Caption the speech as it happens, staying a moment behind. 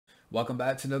Welcome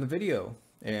back to another video,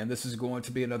 and this is going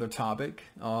to be another topic,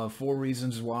 4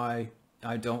 reasons why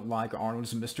I don't like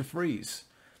Arnold's Mr. Freeze.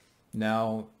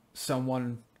 Now,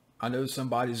 I know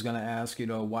somebody's going to ask,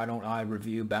 why don't I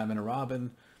review Batman and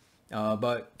Robin?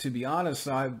 But to be honest,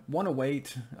 I want to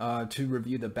wait to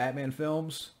review the Batman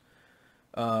films.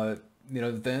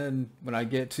 Then when I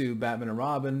get to Batman and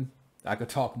Robin, I could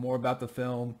talk more about the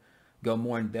film, go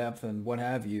more in depth and what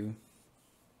have you.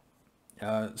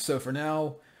 So for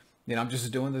now, I'm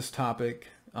just doing this topic,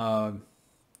 and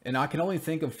I can only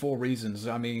think of 4 reasons.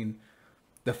 I mean,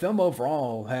 the film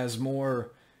overall has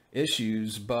more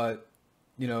issues, but,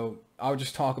 I'll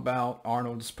just talk about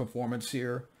Arnold's performance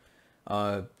here.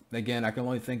 Again, I can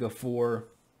only think of 4.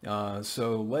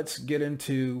 So let's get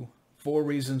into 4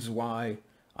 reasons why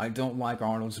I don't like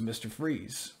Arnold's Mr.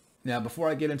 Freeze. Now, before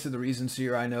I get into the reasons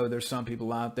here, I know there's some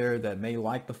people out there that may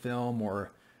like the film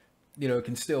or,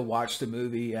 can still watch the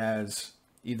movie as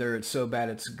either it's so bad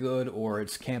it's good or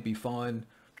it's campy fun.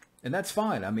 And that's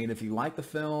fine. I mean, if you like the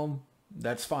film,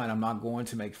 that's fine. I'm not going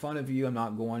to make fun of you. I'm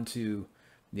not going to,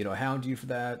 hound you for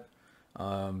that.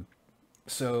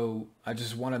 So I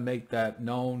just want to make that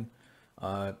known.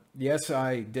 Yes,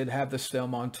 I did have this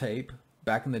film on tape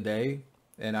back in the day,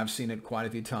 and I've seen it quite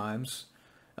a few times.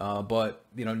 But,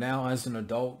 now as an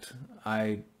adult,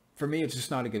 for me, it's just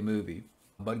not a good movie.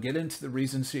 But get into the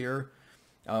reasons here.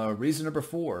 Reason number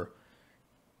 4.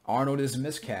 Arnold is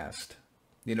miscast.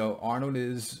 Arnold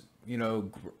is,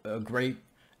 a great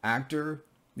actor,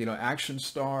 action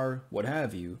star, what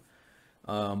have you.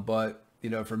 But,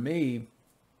 for me,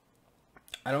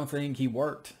 I don't think he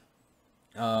worked.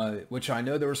 Which I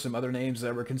know there were some other names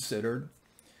that were considered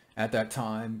at that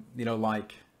time,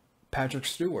 like Patrick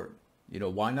Stewart.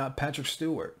 Why not Patrick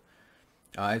Stewart?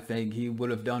 I think he would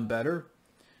have done better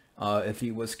if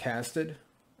he was casted.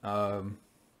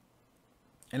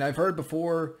 And I've heard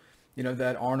before,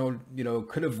 that Arnold,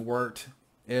 could have worked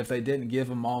if they didn't give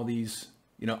him all these,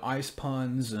 ice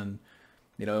puns and,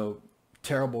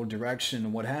 terrible direction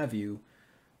and what have you.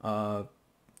 But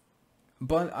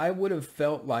I would have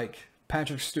felt like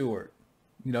Patrick Stewart.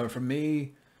 For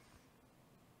me,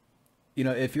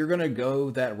 if you're going to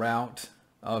go that route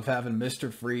of having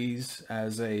Mr. Freeze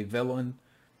as a villain,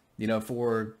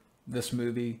 for this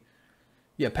movie,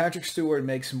 yeah, Patrick Stewart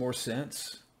makes more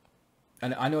sense.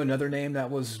 And I know another name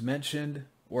that was mentioned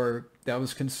or that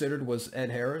was considered was Ed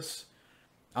Harris.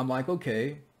 I'm like,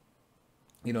 okay,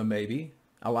 maybe.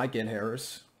 I like Ed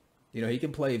Harris. He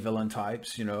can play villain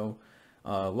types, look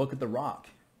at The Rock.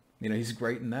 He's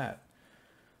great in that.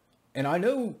 And I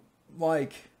know,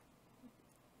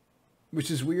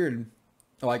 which is weird,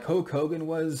 Hulk Hogan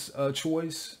was a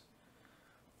choice.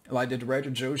 The director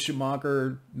Joe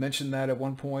Schumacher mentioned that at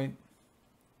one point,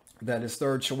 that his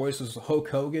third choice was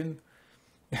Hulk Hogan.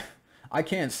 I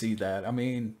can't see that. I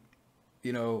mean,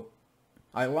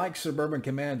 I like Suburban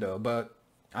Commando, but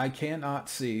I cannot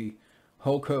see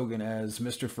Hulk Hogan as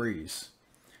Mr. Freeze.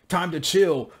 Time to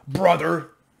chill, brother.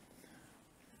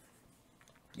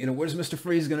 What is Mr.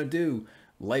 Freeze going to do?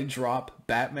 Leg drop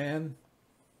Batman?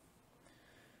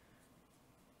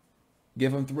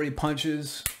 Give him 3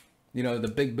 punches?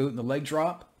 The big boot and the leg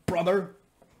drop? Brother?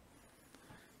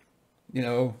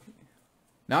 Now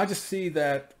I just see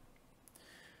that,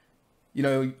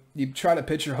 you try to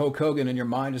picture Hulk Hogan in your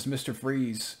mind as Mr.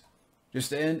 Freeze.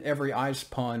 Just to end every ice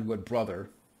pun with brother.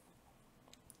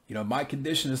 My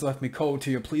condition has left me cold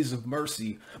to your pleas of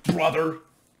mercy, brother.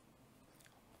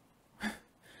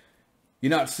 You're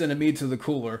not sending me to the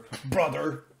cooler,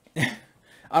 brother.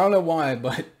 I don't know why,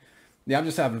 but yeah, I'm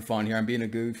just having fun here. I'm being a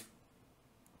goof.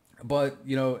 But,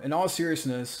 in all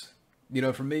seriousness,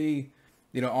 for me,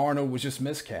 Arnold was just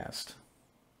miscast.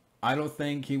 I don't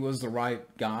think he was the right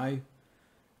guy.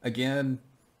 Again,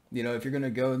 if you're going to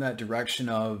go in that direction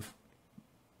of,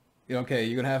 okay,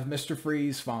 you're going to have Mr.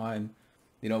 Freeze, fine.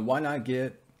 Why not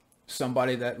get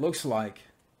somebody that looks like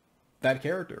that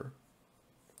character?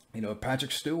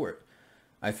 Patrick Stewart,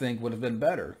 I think would have been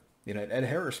better. Ed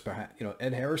Harris, perhaps,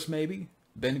 Ed Harris maybe,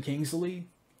 Ben Kingsley.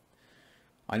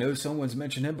 I know someone's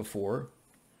mentioned him before.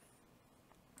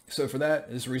 So for that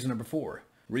is reason number 4.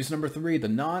 Reason number 3, the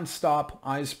non-stop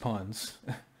ice puns.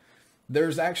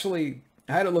 There's actually,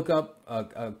 I had to look up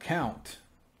a count.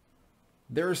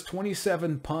 There's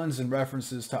 27 puns and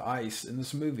references to ice in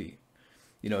this movie.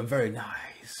 Very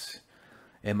nice.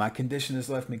 And my condition has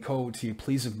left me cold to your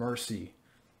pleas of mercy.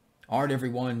 Aren't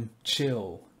everyone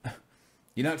chill?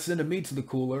 You're not sending me to the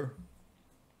cooler.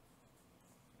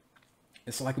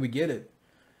 It's like we get it.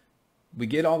 We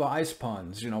get all the ice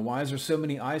puns. Why is there so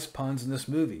many ice puns in this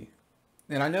movie?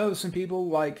 And I know some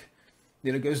people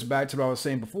it goes back to what I was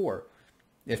saying before.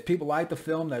 if people like the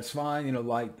film, that's fine. You know,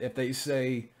 like if they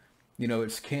say, you know,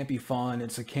 it's campy fun,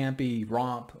 it's a campy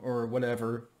romp or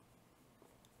whatever,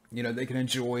 you know, they can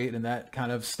enjoy it in that kind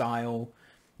of style,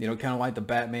 you know, kind of like the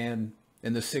Batman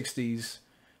in the 60s,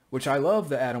 which I love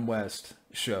the Adam West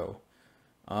show.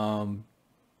 So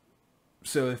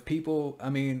if people, I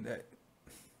mean,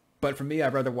 but for me,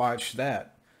 I'd rather watch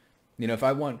that. You know, if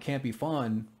I want campy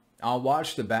fun, I'll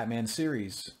watch the Batman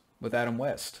series with Adam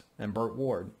West and Burt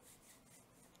Ward.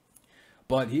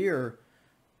 But here,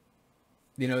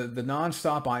 you know, the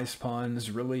nonstop ice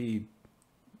puns really,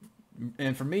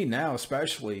 and for me now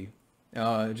especially,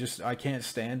 just I can't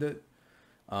stand it.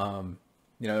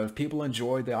 You know, if people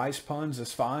enjoy the ice puns,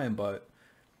 that's fine, but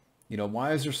you know,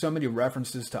 why is there so many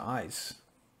references to ice?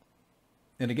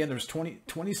 And again, there's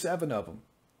 27 of them.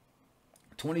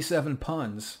 27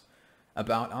 puns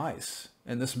about ice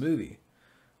in this movie.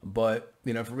 But,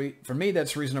 you know, for me,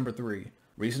 that's reason number 3.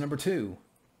 Reason number 2,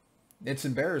 it's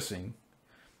embarrassing.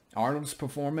 Arnold's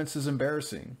performance is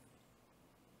embarrassing.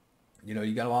 You know,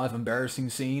 you got a lot of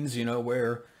embarrassing scenes, you know,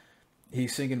 where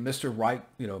he's singing Mr. White,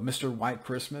 you know, Mr. White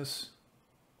Christmas.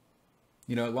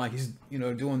 You know, like he's, you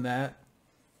know, doing that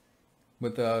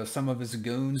with some of his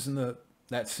goons in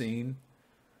that scene.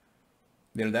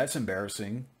 You know, that's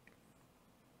embarrassing.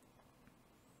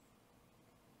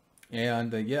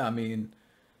 And yeah, I mean,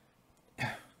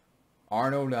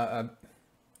 Arnold, I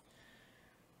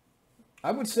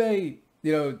would say,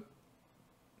 you know,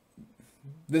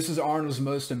 this is Arnold's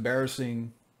most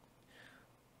embarrassing.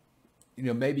 You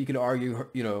know, maybe you could argue,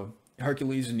 you know,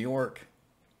 Hercules in New York.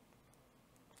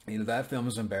 You know, that film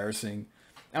is embarrassing.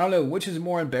 I don't know, which is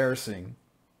more embarrassing?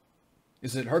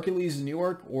 Is it Hercules in New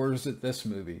York or is it this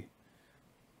movie?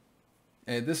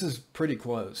 And this is pretty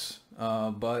close.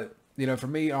 But, you know, for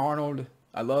me, Arnold,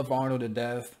 I love Arnold to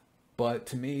death. But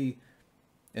to me,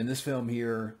 in this film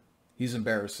here, he's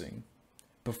embarrassing.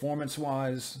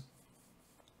 Performance-wise,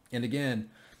 and again,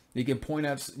 you can point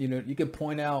out, you know, you can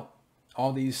point out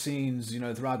all these scenes, you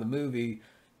know, throughout the movie,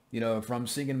 you know, from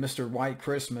singing Mr. White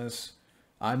Christmas,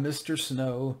 I'm Mr.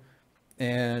 Snow,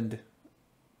 and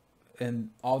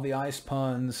all the ice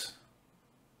puns,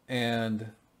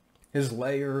 and his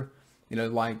layer, you know,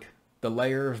 like the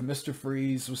layer of Mr.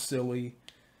 Freeze was silly.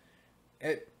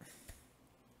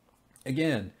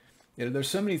 Again, you know, there's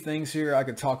so many things here I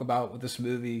could talk about with this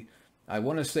movie. I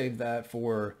want to save that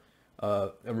for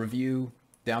a review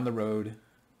down the road.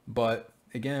 But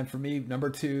again, for me,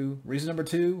 reason number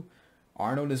 2,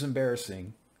 Arnold is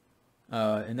embarrassing.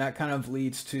 And that kind of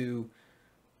leads to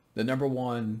the number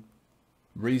 1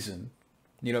 reason.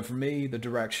 You know, for me, the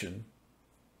direction.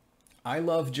 I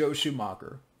love Joe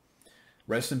Schumacher.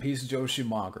 Rest in peace, Joe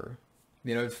Schumacher.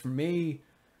 You know, for me,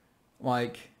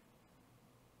 like,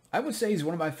 I would say he's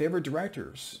one of my favorite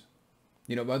directors.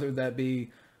 You know, whether that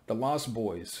be The Lost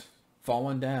Boys,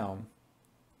 Fallen Down,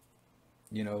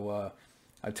 you know,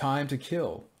 A Time to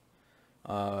Kill.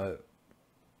 I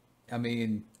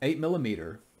mean,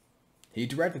 8mm. He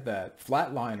directed that.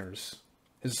 Flatliners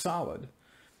is solid.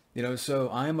 You know, so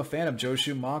I am a fan of Joe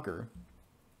Schumacher.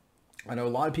 I know a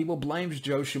lot of people blamed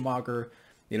Joe Schumacher.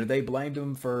 You know, they blamed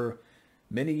him for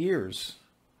many years,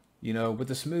 you know, with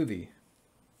this movie.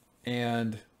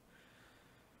 But,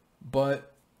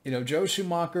 you know, Joe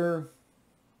Schumacher,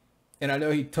 and I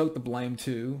know he took the blame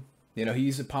too. You know,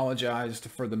 he's apologized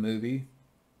for the movie.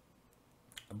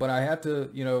 But I have to,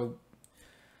 you know,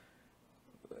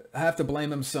 I have to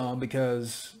blame him some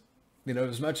because, you know,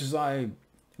 as much as I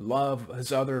love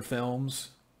his other films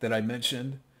that I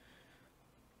mentioned,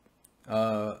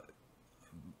 but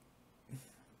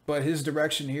his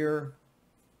direction here,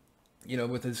 you know,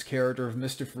 with his character of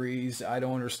Mr. Freeze, I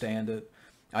don't understand it.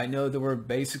 I know that we're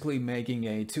basically making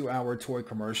a 2-hour toy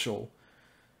commercial.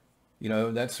 You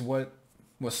know, that's what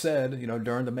was said, you know,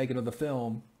 during the making of the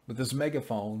film with this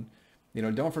megaphone. You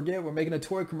know, don't forget, we're making a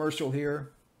toy commercial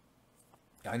here.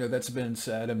 I know that's been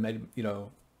said and made, you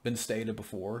know, been stated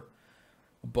before,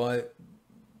 but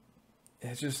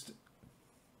it's just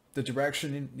the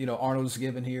direction, you know, Arnold's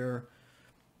given here.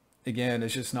 Again,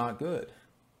 it's just not good.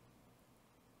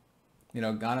 You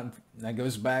know, that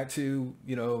goes back to,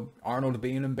 you know, Arnold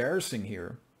being embarrassing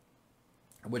here,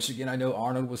 which again, I know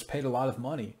Arnold was paid a lot of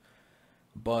money,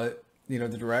 but, you know,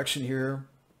 the direction here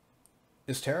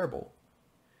is terrible.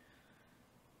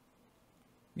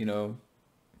 You know,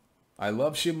 I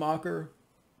love Schumacher.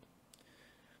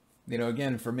 You know,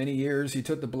 again, for many years, he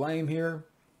took the blame here.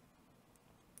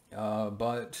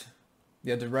 But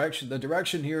the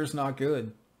direction here is not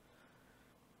good.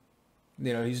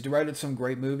 You know, he's directed some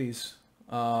great movies.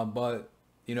 But,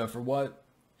 you know, for what,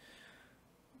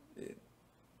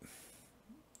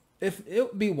 if it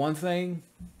would be one thing,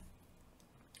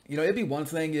 it'd be one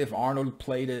thing if Arnold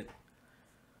played it,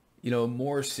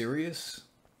 more serious.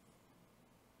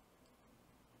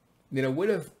 What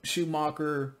if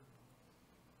Schumacher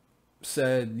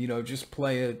said, just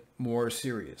play it more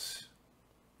serious?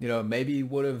 Maybe it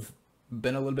would have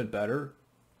been a little bit better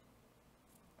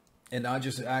and not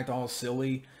just act all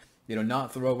silly,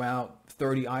 not throw out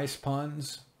 30 ice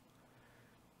puns.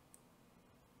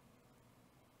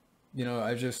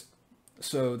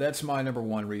 So that's my number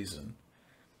one reason.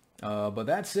 But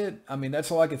that's it. I mean,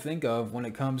 that's all I could think of when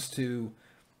it comes to,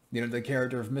 the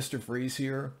character of Mr. Freeze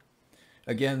here.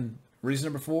 Again, reason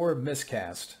number 4,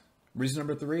 miscast. Reason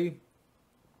number 3,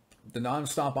 the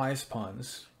non-stop ice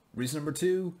puns. Reason number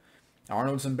 2,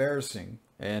 Arnold's embarrassing.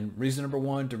 And reason number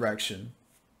 1, direction.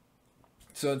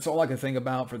 So that's all I can think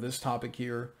about for this topic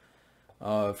here,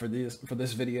 for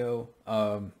this video.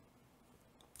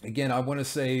 Again, I want to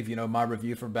save, my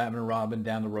review for Batman and Robin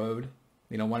down the road,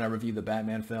 when I review the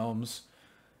Batman films.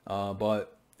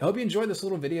 But I hope you enjoyed this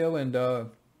little video. And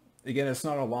again, it's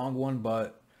not a long one,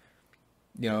 but,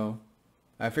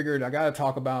 I figured I got to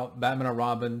talk about Batman and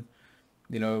Robin,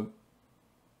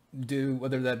 do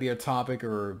whether that be a topic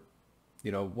or,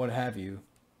 what have you.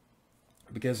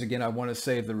 Because, again, I want to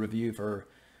save the review for,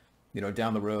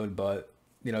 down the road. But,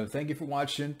 thank you for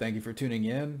watching. Thank you for tuning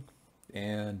in.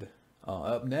 And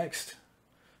up next,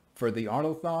 for the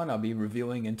Arnold-thon, I'll be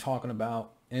reviewing and talking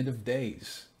about End of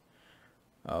Days,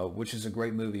 which is a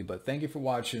great movie. But thank you for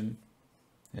watching,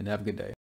 and have a good day.